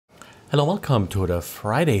Hello, welcome to the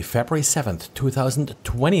Friday, February 7th,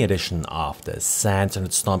 2020 edition of the SANS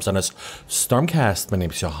and Storm Center's Stormcast. My name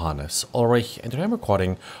is Johannes Ulrich and today I'm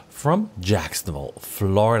recording from Jacksonville,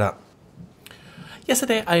 Florida.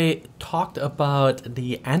 Yesterday I talked about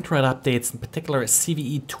the Android updates, in particular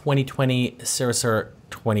CVE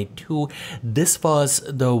 2020-0022. This was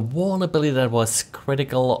the vulnerability that was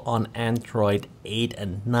critical on Android 8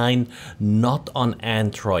 and 9, not on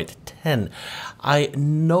Android 10. I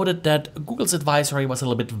noted that Google's advisory was a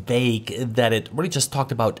little bit vague, that it really just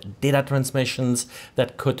talked about data transmissions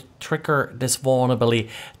that could trigger this vulnerability.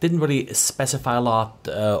 Didn't really specify a lot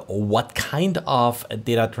what kind of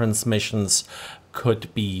data transmissions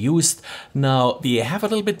could be used. Now we have a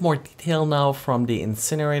little bit more detail now from the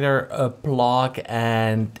Incinerator blog,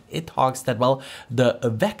 and it talks that, well, the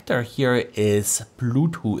vector here is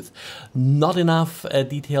Bluetooth. Not enough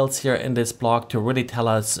details here in this blog to really tell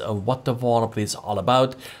us what the vulnerability is all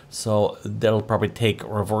about, so they'll probably take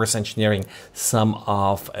reverse engineering some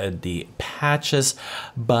of the patches,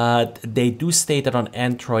 but they do state that on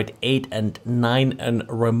Android 8 and 9 a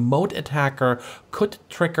remote attacker could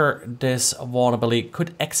trigger this vulnerability,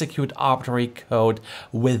 could execute arbitrary code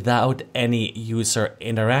without any user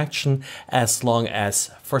interaction, as long as,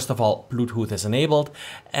 first of all, Bluetooth is enabled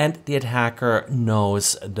and the attacker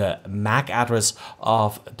knows the MAC address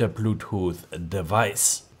of the Bluetooth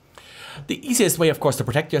device. The easiest way, of course, to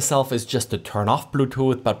protect yourself is just to turn off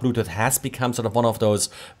Bluetooth, but Bluetooth has become sort of one of those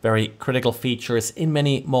very critical features in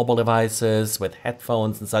many mobile devices with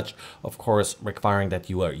headphones and such, of course, requiring that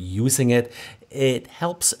you are using it. It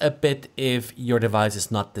helps a bit if your device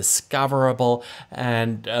is not discoverable,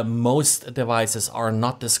 and most devices are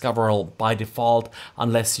not discoverable by default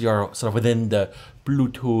unless you're sort of within the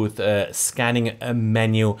Bluetooth scanning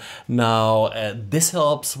menu. Now this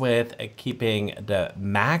helps with keeping the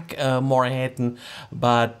MAC more hidden,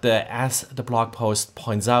 but as the blog post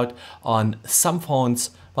points out, on some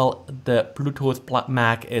phones, well, the Bluetooth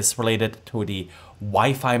MAC is related to the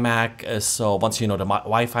Wi-Fi MAC, so once you know the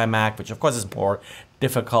Wi-Fi MAC, which of course is more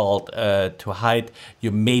difficult to hide,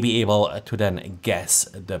 you may be able to then guess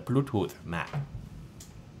the Bluetooth MAC.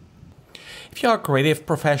 If you're a creative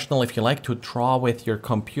professional, if you like to draw with your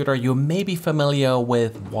computer, you may be familiar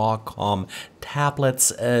with Wacom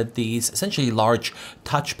tablets, these essentially large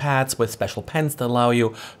touchpads with special pens that allow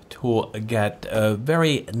you to get a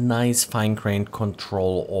very nice fine-grained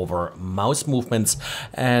control over mouse movements.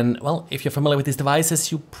 And well, if you're familiar with these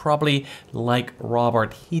devices, you probably, like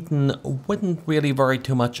Robert Heaton, wouldn't really worry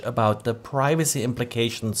too much about the privacy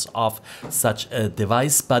implications of such a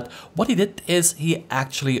device. But what he did is he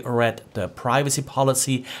actually read the privacy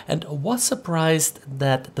policy and was surprised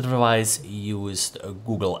that the device used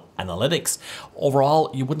Google Analytics.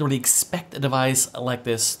 Overall, you wouldn't really expect a device like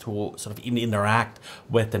this to sort of even interact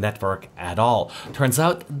with the network at all. Turns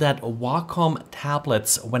out that Wacom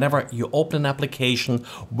tablets, whenever you open an application,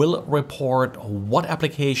 will report what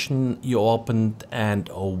application you opened and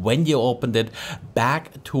when you opened it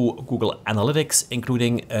back to Google Analytics,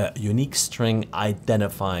 including a unique string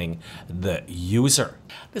identifying the user.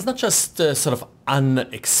 It's not just sort of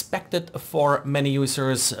unexpected for many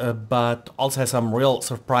users, but also has some real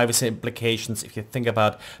sort of privacy implications if you think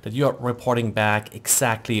about that you're reporting back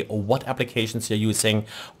exactly what applications you're using,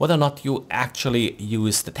 whether or not you actually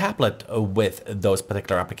use the tablet with those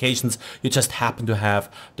particular applications. You just happen to have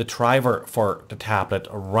the driver for the tablet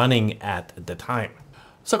running at the time.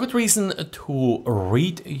 So good reason to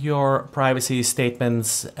read your privacy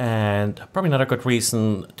statements, and probably not a good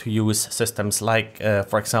reason to use systems like,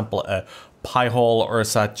 for example, a Pi-hole or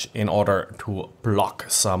such in order to block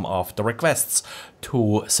some of the requests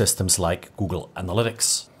to systems like Google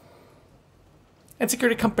Analytics. And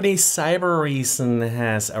security company Cybereason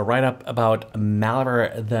has a write-up about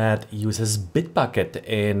malware that uses Bitbucket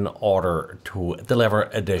in order to deliver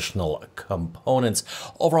additional components.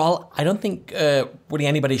 Overall, I don't think really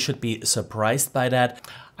anybody should be surprised by that.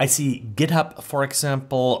 I see GitHub, for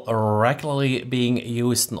example, regularly being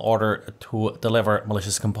used in order to deliver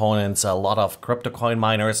malicious components. A lot of crypto coin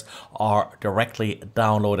miners are directly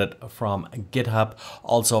downloaded from GitHub.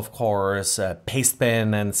 Also, of course,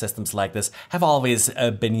 Pastebin and systems like this have always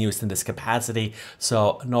been used in this capacity.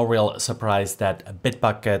 So no real surprise that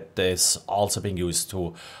Bitbucket is also being used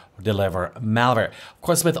to deliver malware. Of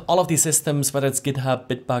course, with all of these systems, whether it's GitHub,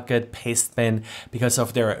 Bitbucket, Pastebin, because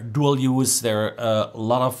of their dual use, there are a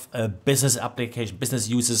lot of business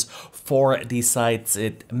uses for these sites.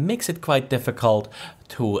 It makes it quite difficult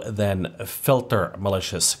to then filter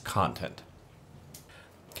malicious content.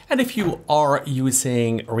 And if you are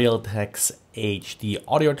using Realtek's HD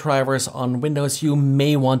audio drivers on Windows, you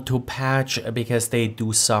may want to patch because they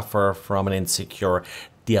do suffer from an insecure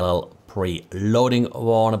DLL preloading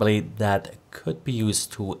vulnerability that could be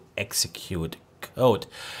used to execute code.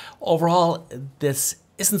 Overall, this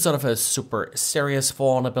isn't sort of a super serious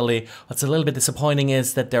vulnerability. What's a little bit disappointing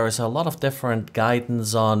is that there is a lot of different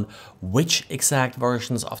guidance on which exact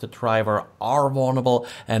versions of the driver are vulnerable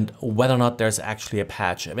and whether or not there's actually a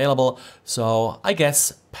patch available. So I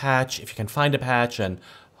guess patch if you can find a patch and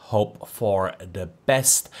hope for the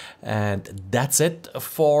best. And that's it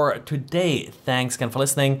for today. Thanks again for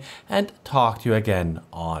listening and talk to you again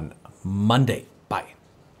on Monday.